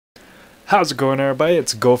How's it going, everybody?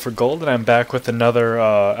 It's Go for Gold, and I'm back with another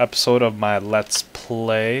episode of my Let's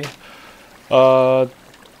Play. I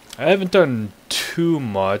haven't done too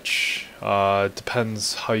much. It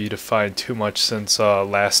depends how you define too much since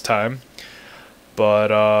last time.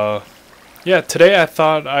 But yeah, today I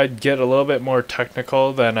thought I'd get a little bit more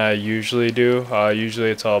technical than I usually do. Usually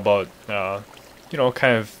it's all about,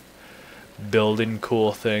 kind of building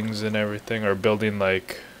cool things and everything, or building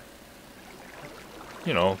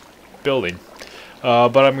building.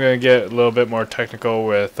 But I'm going to get a little bit more technical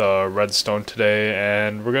with redstone today,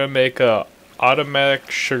 and we're going to make a automatic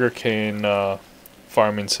sugarcane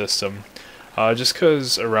farming system. Just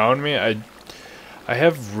because around me I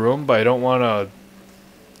have room, but I don't want to,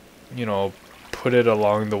 put it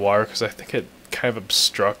along the water because I think it kind of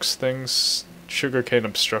obstructs things. Sugarcane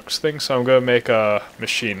obstructs things, so I'm going to make a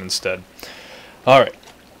machine instead. Alright.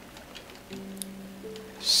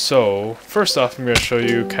 So, first off, I'm going to show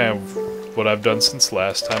you kind of what I've done since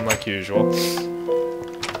last time, like usual.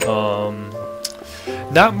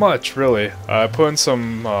 Not much, really. I put in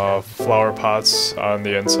some flower pots on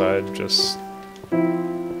the inside, just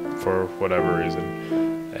for whatever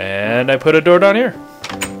reason. And I put a door down here.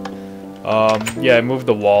 Yeah, I moved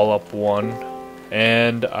the wall up one,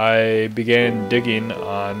 and I began digging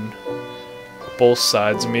on both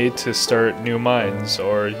sides of me to start new mines,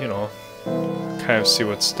 or, kind of see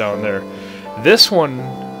what's down there. This one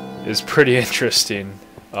is pretty interesting.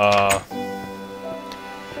 It's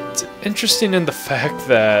interesting in the fact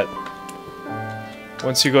that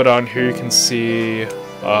once you go down here, you can see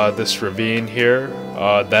this ravine here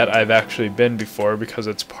that I've actually been before because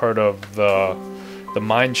it's part of the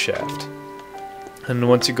mine shaft. And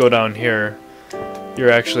once you go down here, you're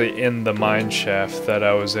actually in the mine shaft that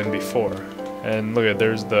I was in before. And look at,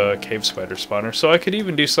 there's the cave spider spawner. So I could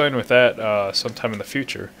even do something with that sometime in the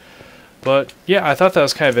future. But yeah, I thought that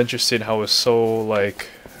was kind of interesting how it was so,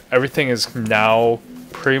 everything is now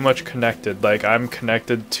pretty much connected. Like, I'm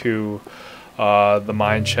connected to the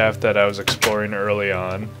mine shaft that I was exploring early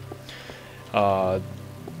on.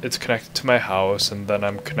 It's connected to my house, and then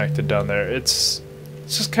I'm connected down there. It's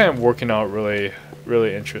just kind of working out really,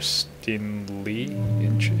 really interestingly.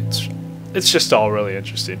 It's just all really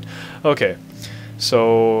interesting. Okay,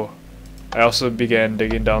 so I also began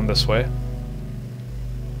digging down this way.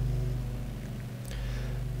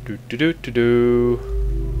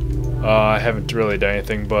 I haven't really done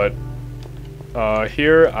anything, but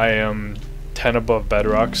here I am 10 above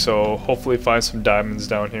bedrock, so hopefully find some diamonds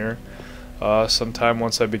down here sometime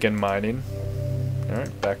once I begin mining.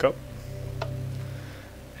 Alright, back up.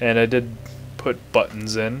 And I did put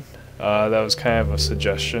buttons in. That was kind of a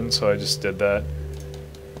suggestion, so I just did that.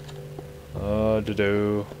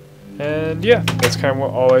 And yeah, that's kind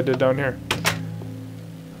of all I did down here.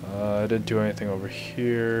 I didn't do anything over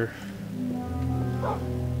here.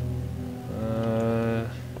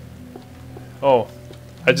 Oh,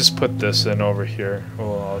 I just put this in over here.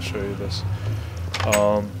 Well, I'll show you this.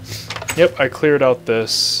 Yep, I cleared out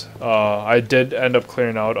this. I did end up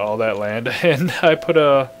clearing out all that land, and I put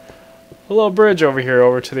a little bridge over here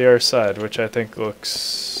over to the other side, which I think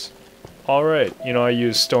looks alright. I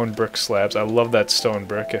use stone brick slabs. I love that stone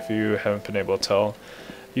brick, if you haven't been able to tell.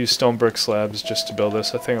 Use stone brick slabs just to build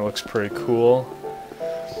this. I think it looks pretty cool.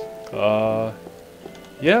 Yeah,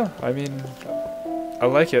 I mean, I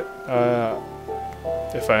like it.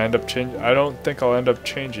 If I end up changing, I don't think I'll end up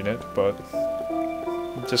changing it, but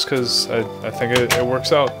just because I think it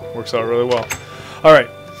works out really well. Alright,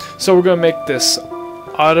 so we're gonna make this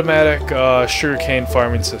automatic sugarcane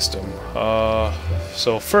farming system.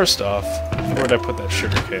 So first off, where did I put that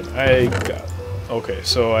sugarcane? Okay,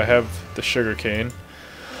 so I have the sugarcane.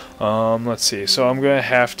 Let's see, so I'm gonna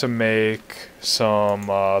have to make some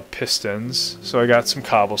pistons. So I got some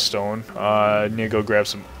cobblestone. I need to go grab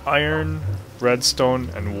some iron, redstone,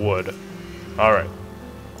 and wood. Alright,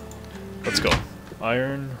 let's go.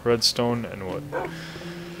 Iron, redstone, and wood.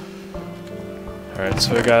 Alright,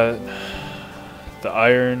 so I got the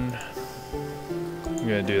iron. I'm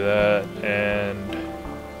gonna do that, and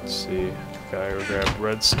let's see, gotta go grab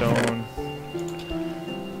redstone,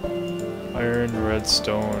 iron,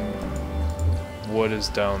 redstone, wood is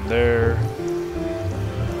down there,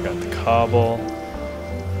 got the cobble,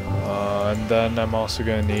 and then I'm also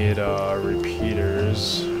gonna need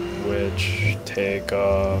repeaters, which take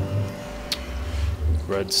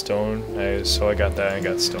redstone. So I got that and I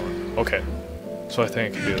got stone. Okay, so I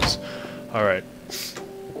think I can do this. Alright, so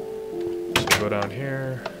go down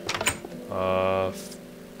here.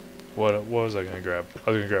 What was I gonna grab?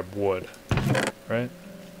 I was gonna grab wood, right?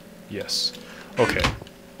 Yes. Okay.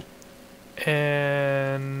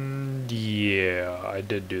 And yeah, I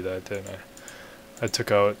did do that, didn't I? I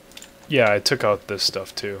took out, yeah, I took out this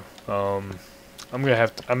stuff too. I'm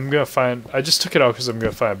gonna find, I just took it out because I'm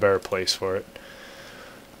gonna find a better place for it.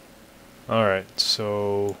 Alright,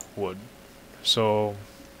 so wood. So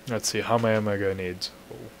let's see, how many am I gonna need? So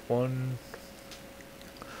one,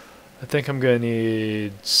 I think I'm gonna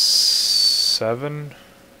need 7,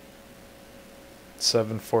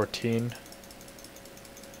 14.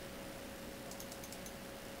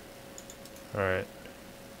 Alright.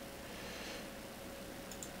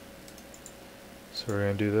 So we're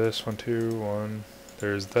gonna do this, 1, 2, 1,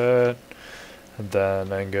 there's that. And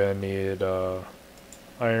then I'm gonna need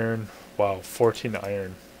iron. Wow, 14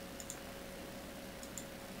 iron.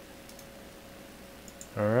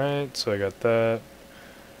 Alright, so I got that.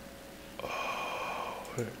 Oh,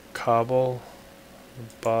 cobble,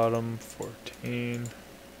 bottom, 14.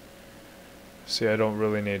 See, I don't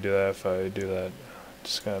really need to do that. If I do that,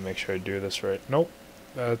 just gotta make sure I do this right. Nope,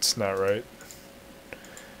 that's not right.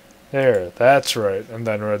 There, that's right. And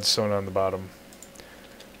then redstone on the bottom.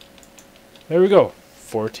 There we go.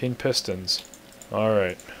 14 pistons.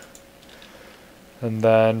 Alright. And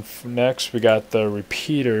then next we got the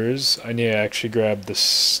repeaters. I need to actually grab the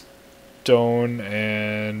stone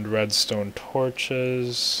and redstone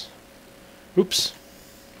torches. Oops.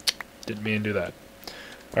 Didn't mean to do that.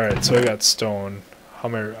 Alright, so I got stone. How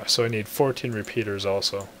many? So I need 14 repeaters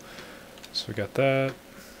also. So we got that.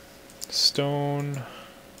 Stone.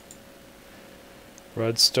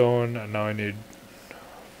 Redstone. And now I need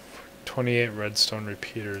 28 redstone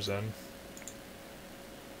repeaters in.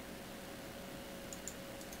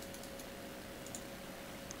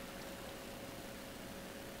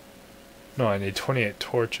 No, I need 28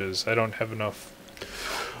 torches. I don't have enough.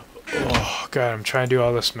 Oh, God, I'm trying to do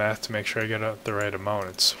all this math to make sure I get out the right amount.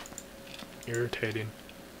 It's irritating.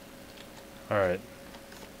 Alright.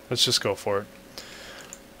 Let's just go for it.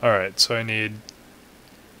 Alright, so I need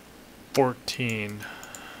 14.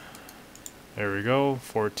 There we go,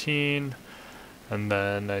 14. And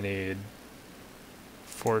then I need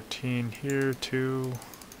 14 here, too.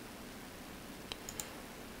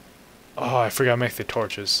 Oh, I forgot to make the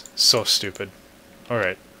torches. So stupid.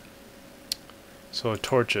 Alright. So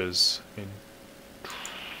torches. I need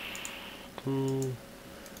 2.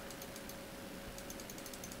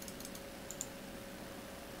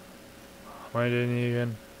 How am I doing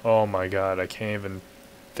again? Oh my god, I can't even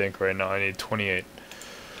think right now. I need 28.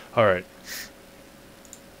 Alright.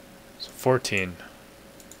 So 14.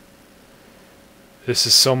 This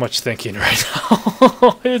is so much thinking right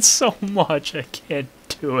now. It's so much. I can't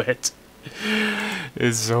do it.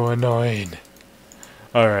 It's so annoying.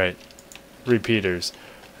 Alright. Repeaters.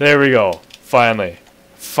 There we go. Finally.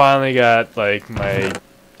 Finally got like my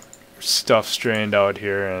stuff strained out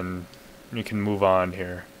here and you can move on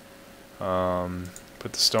here.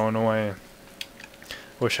 Put the stone away.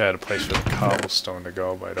 Wish I had a place for the cobblestone to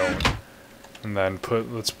go, but I don't. And then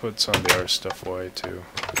let's put some of the other stuff away too,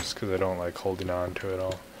 just because I don't like holding on to it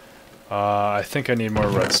all. I think I need more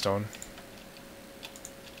redstone.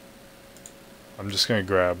 I'm just gonna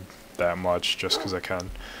grab that much just because I can.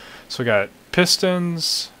 So we got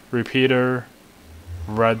pistons, repeater,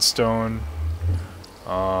 redstone.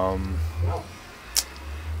 I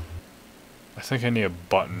think I need a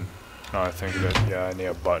button. No, I think that, yeah, I need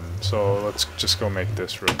a button. So let's just go make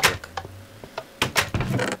this real quick.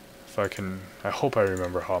 If I can, I hope I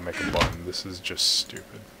remember how to make a button. This is just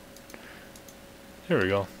stupid. Here we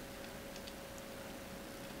go.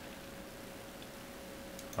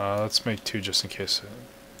 Let's make 2 just in case.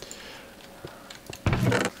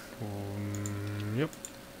 Yep.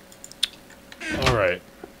 Alright.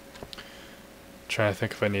 Trying to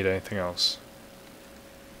think if I need anything else.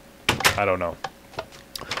 I don't know.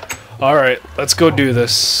 Alright, let's go do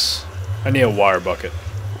this. I need a water bucket.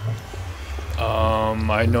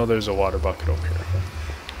 I know there's a water bucket over here.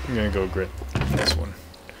 I'm gonna go get this one.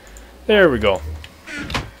 There we go.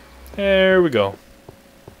 There we go.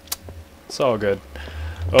 It's all good.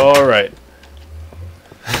 Alright.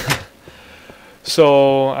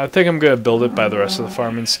 So, I think I'm gonna build it by the rest of the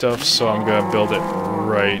farming stuff, so I'm gonna build it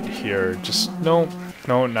right here. Just, no,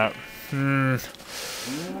 not,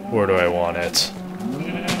 where do I want it?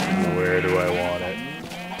 Where do I want it?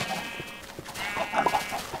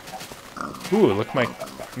 Ooh, look my,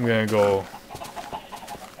 I'm gonna go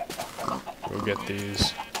get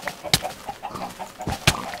these.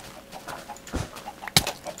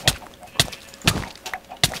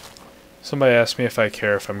 Somebody asked me if I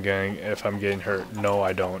care if I'm getting hurt. No,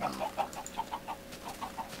 I don't.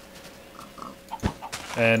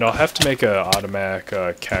 And I'll have to make an automatic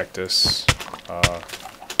cactus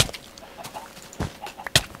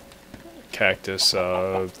cactus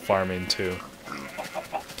farming too.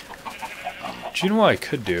 Do you know what I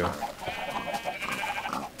could do?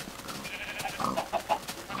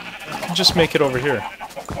 I could just make it over here.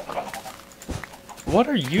 What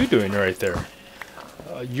are you doing right there?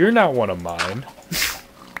 You're not one of mine.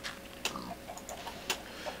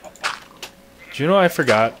 Do you know what I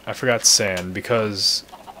forgot? I forgot sand, because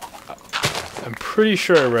I'm pretty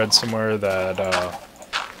sure I read somewhere that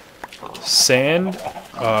sand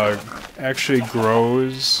actually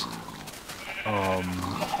grows. I'm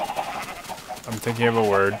thinking of a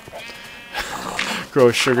word.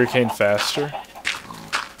 Grows sugarcane faster.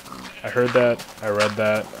 I heard that. I read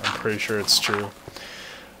that. I'm pretty sure it's true.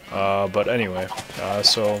 But anyway,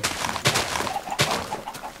 so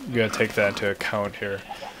you gotta take that into account here.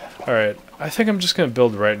 Alright, I think I'm just gonna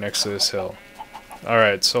build right next to this hill.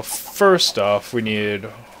 Alright, so first off, we need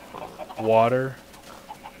water,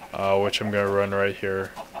 which I'm gonna run right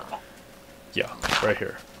here. Yeah, right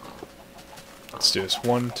here. Let's do this.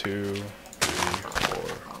 1, 2, 3, 4,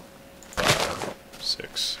 5,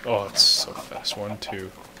 6. Oh, it's so fast. 1,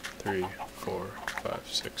 2, 3, 4, 5,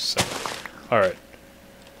 6, 7. Alright.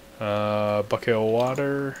 Bucket of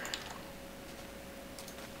water.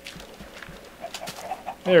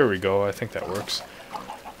 There we go, I think that works.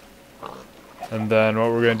 And then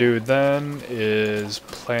what we're going to do then is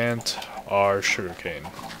plant our sugarcane.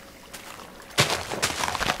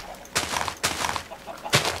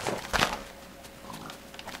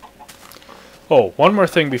 Oh, one more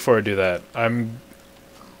thing before I do that.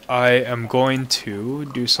 I am going to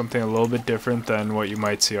do something a little bit different than what you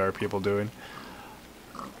might see our people doing.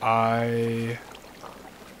 I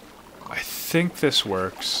think this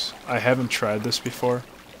works. I haven't tried this before.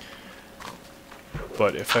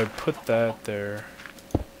 But if I put that there...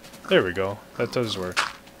 There we go. That does work.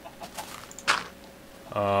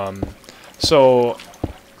 So...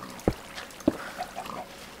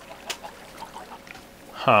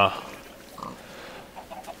 Huh.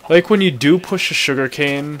 Like when you do push a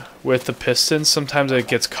sugarcane with the pistons, sometimes it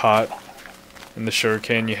gets caught in the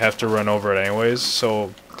sugarcane. You have to run over it anyways.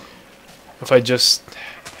 So if I just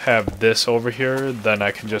have this over here, then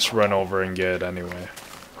I can just run over and get it anyway.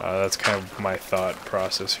 That's kind of my thought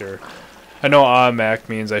process here. I know automatic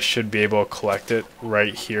means I should be able to collect it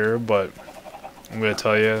right here, but I'm going to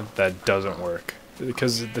tell you that doesn't work.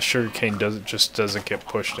 Because the sugarcane just doesn't get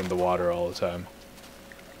pushed in the water all the time.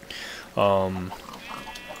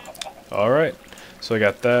 Alright, so I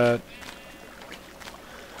got that.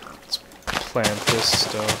 Let's plant this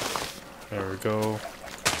stuff. There we go.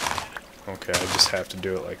 Okay, I just have to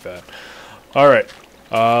do it like that. Alright,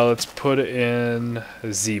 let's put it in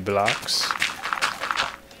Z blocks.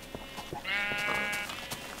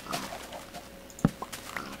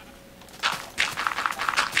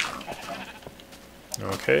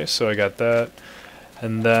 Okay, so I got that.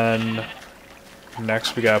 And then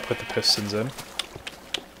next we gotta put the pistons in.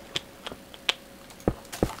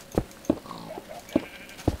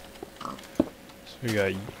 So we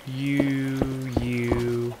got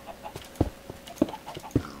you.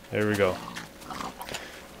 There we go.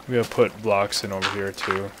 We gotta put blocks in over here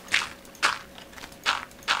too.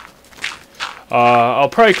 I'll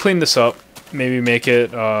probably clean this up. Maybe make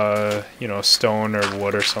it, you know, stone or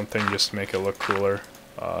wood or something, just to make it look cooler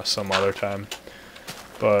some other time.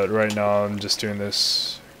 But right now I'm just doing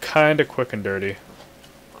this kind of quick and dirty.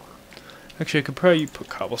 Actually, I could probably put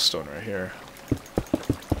cobblestone right here.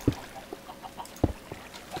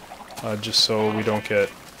 Just so we don't get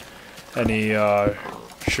any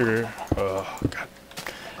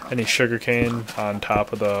any sugarcane on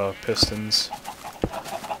top of the pistons.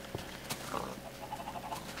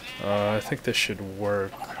 I think this should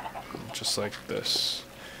work just like this.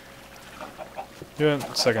 Yeah,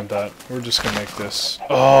 second thought. We're just gonna make this.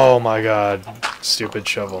 Oh my god, stupid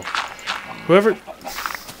shovel. Whoever.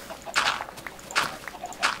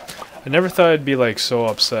 I never thought I'd be like so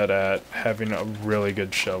upset at having a really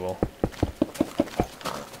good shovel.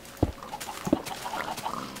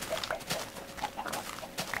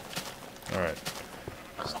 Alright.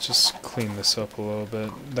 Let's just clean this up a little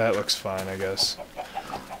bit. That looks fine, I guess.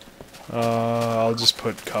 I'll just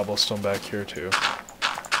put cobblestone back here too.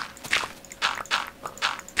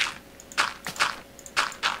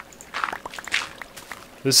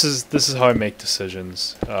 This is how I make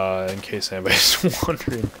decisions, in case anybody's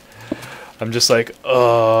wondering. I'm just like,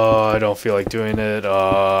 oh, I don't feel like doing it,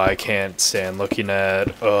 I can't stand looking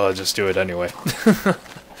at, just do it anyway.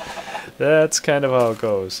 That's kind of how it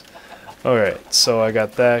goes. Alright, so I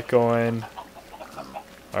got that going.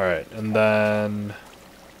 Alright, and then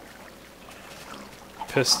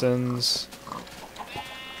pistons.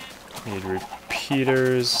 Need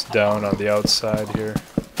repeaters down on the outside here.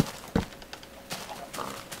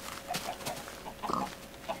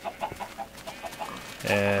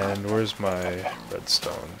 And where's my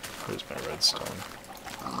redstone? Where's my redstone?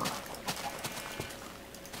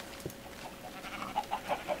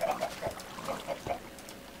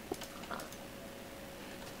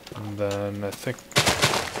 And then I think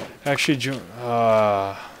actually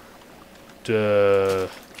how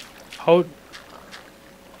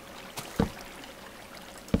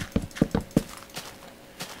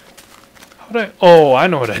oh, I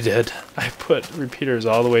know what I did. I put repeaters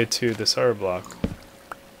all the way to this R block.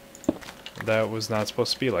 That was not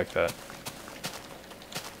supposed to be like that.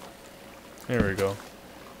 There we go.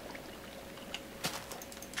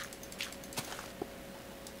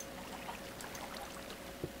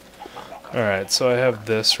 Alright, so I have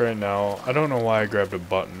this right now. I don't know why I grabbed a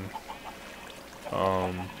button.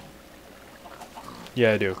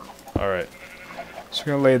 Yeah, I do. Alright. So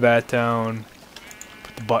we're gonna lay that down.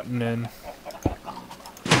 Put the button in.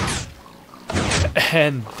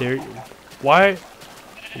 And there... Why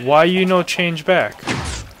you no change back?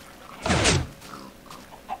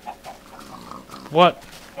 What?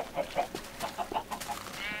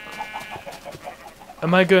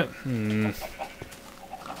 Am I good?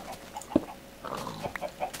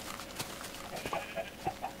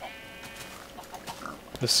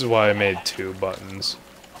 This is why I made 2 buttons.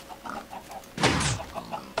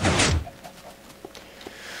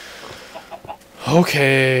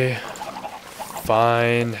 Okay.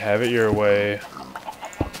 Fine, have it your way.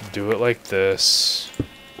 Do it like this.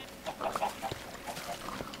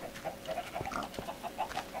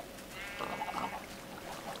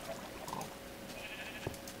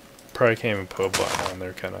 Probably can't even put a button on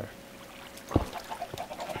there, can I?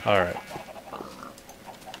 Alright.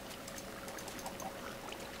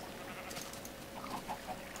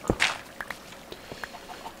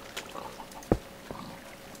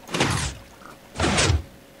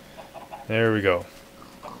 There we go.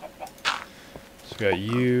 So we got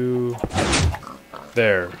you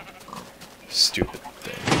there. Stupid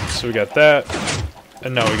thing. So we got that,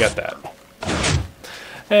 and now we got that.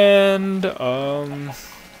 And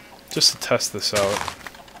just to test this out,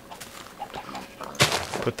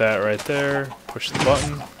 put that right there, push the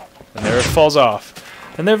button, and there it falls off.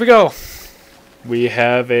 And there we go. We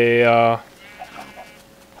have a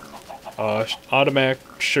automatic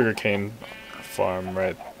sugarcane farm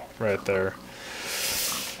right there.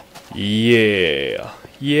 Yeah.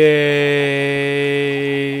 Yay!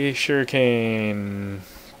 Sugarcane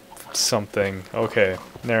something. Okay,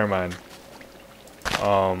 never mind.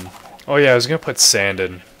 Oh yeah, I was gonna put sand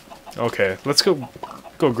in. Okay, let's go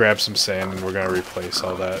grab some sand and we're gonna replace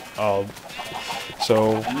all that.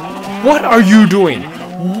 So what are you doing?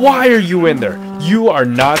 Why are you in there? You are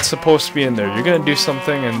not supposed to be in there. You're gonna do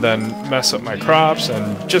something and then mess up my crops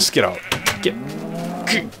and just get out. Get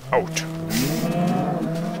out.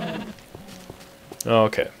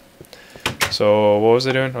 Okay. So what was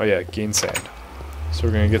I doing? Oh yeah, gain sand. So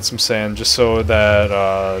we're gonna get some sand just so that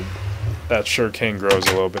that sugarcane grows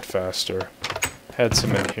a little bit faster. Had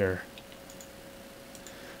some in here.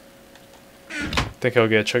 Think I'll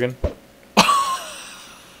get a chicken?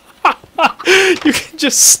 You can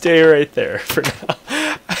just stay right there for now.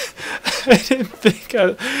 I didn't think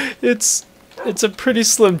it's a pretty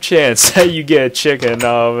slim chance that you get a chicken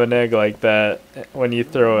out of an egg like that when you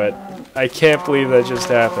throw it. I can't believe that just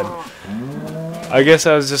happened. I guess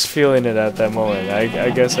I was just feeling it at that moment.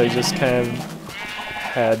 I guess I just kind of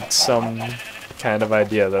had some kind of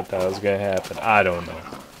idea that that was going to happen. I don't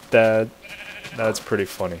know. That's pretty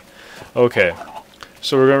funny. Okay,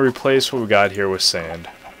 so we're going to replace what we got here with sand.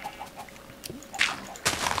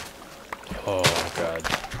 Oh god,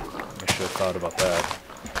 I should have thought about that.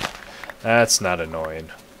 That's not annoying.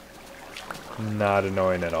 Not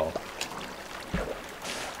annoying at all.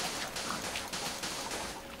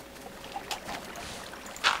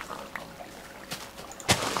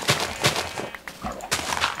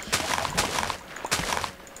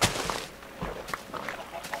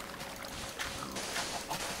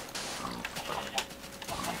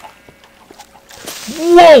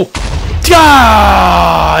 Whoa!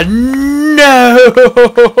 Ah, no!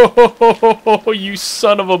 You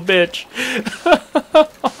son of a bitch!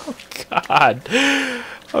 Oh, God. I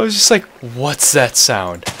was just like, what's that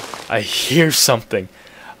sound? I hear something.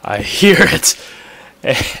 I hear it.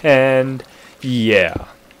 And yeah,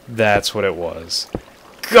 that's what it was.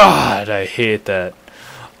 God, I hate that.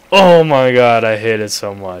 Oh my God, I hate it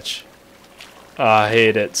so much. I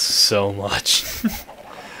hate it so much.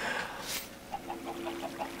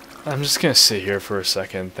 I'm just gonna sit here for a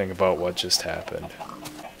second and think about what just happened.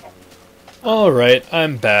 Alright,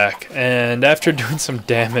 I'm back, and after doing some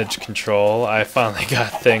damage control, I finally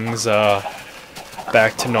got things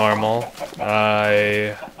back to normal.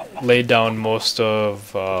 I laid down most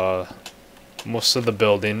of the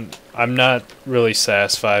building. I'm not really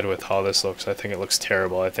satisfied with how this looks. I think it looks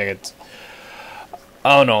terrible. I think it's,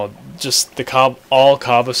 I don't know, just the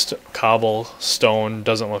cobblestone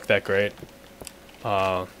doesn't look that great.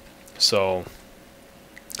 So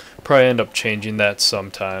probably end up changing that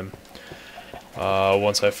sometime.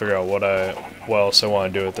 Once I figure out what else I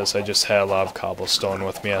want to do with this. I just had a lot of cobblestone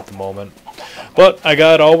with me at the moment. But I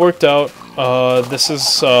got it all worked out. This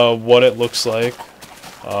is what it looks like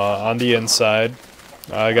on the inside.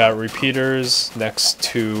 I got repeaters next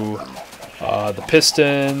to the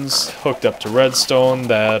pistons, hooked up to redstone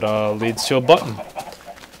that leads to a button.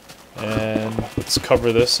 And let's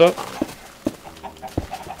cover this up.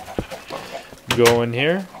 Go in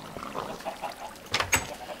here.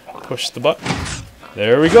 Push the button.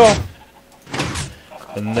 There we go.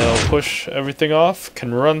 And they'll push everything off.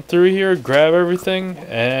 Can run through here, grab everything,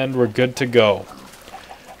 and we're good to go.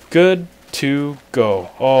 Good to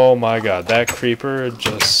go. Oh my god, that creeper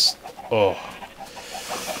just... oh.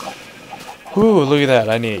 Ooh, look at that.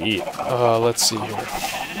 I need to eat. Let's see here.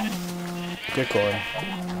 Get going.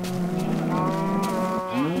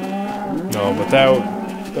 No, but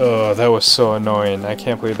that was so annoying. I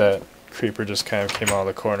can't believe that creeper just kind of came out of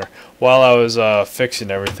the corner. While I was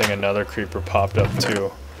fixing everything, another creeper popped up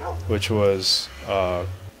too, which was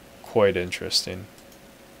quite interesting.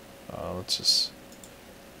 Let's just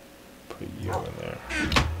put you in there.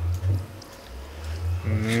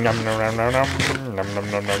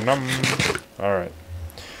 Alright.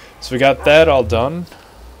 So we got that all done.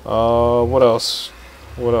 What else?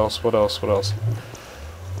 What else?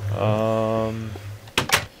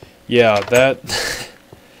 Yeah, that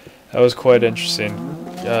that was quite interesting.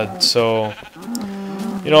 So,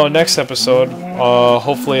 next episode,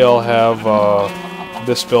 hopefully I'll have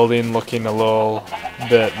this building looking a little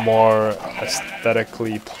bit more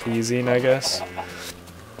aesthetically pleasing, I guess.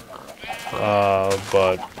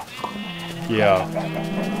 But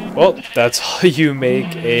yeah. Well, that's how you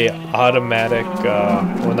make a automatic,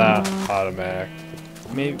 well, not automatic,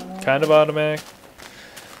 maybe kind of automatic.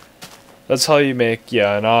 That's how you make,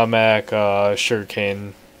 yeah, an automatic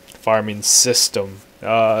sugarcane farming system.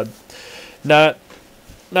 Not the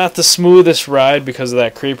smoothest ride because of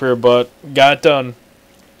that creeper, but got it done.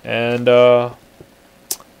 And I'll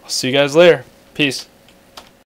see you guys later. Peace.